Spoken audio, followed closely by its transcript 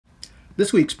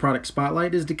This week's product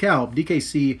spotlight is DEKALB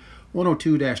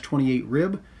DKC102-28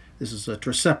 rib. This is a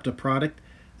Tricepta product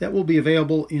that will be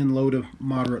available in low to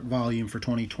moderate volume for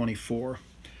 2024.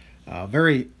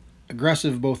 Very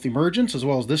aggressive both emergence as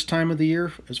well as this time of the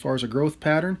year as far as a growth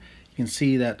pattern. You can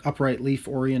see that upright leaf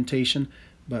orientation,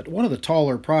 but one of the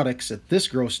taller products at this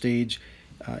growth stage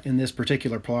in this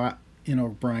particular plot in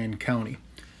O'Brien County.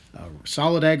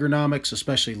 Solid agronomics,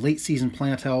 especially late season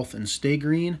plant health and stay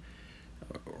green.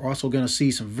 We're also going to see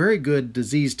some very good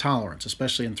disease tolerance,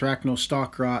 especially anthracnose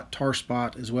stalk rot, tar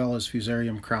spot, as well as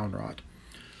fusarium crown rot.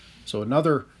 So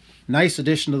another nice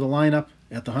addition to the lineup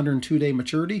at the 102-day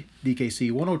maturity,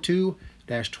 DKC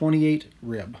 102-28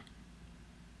 rib.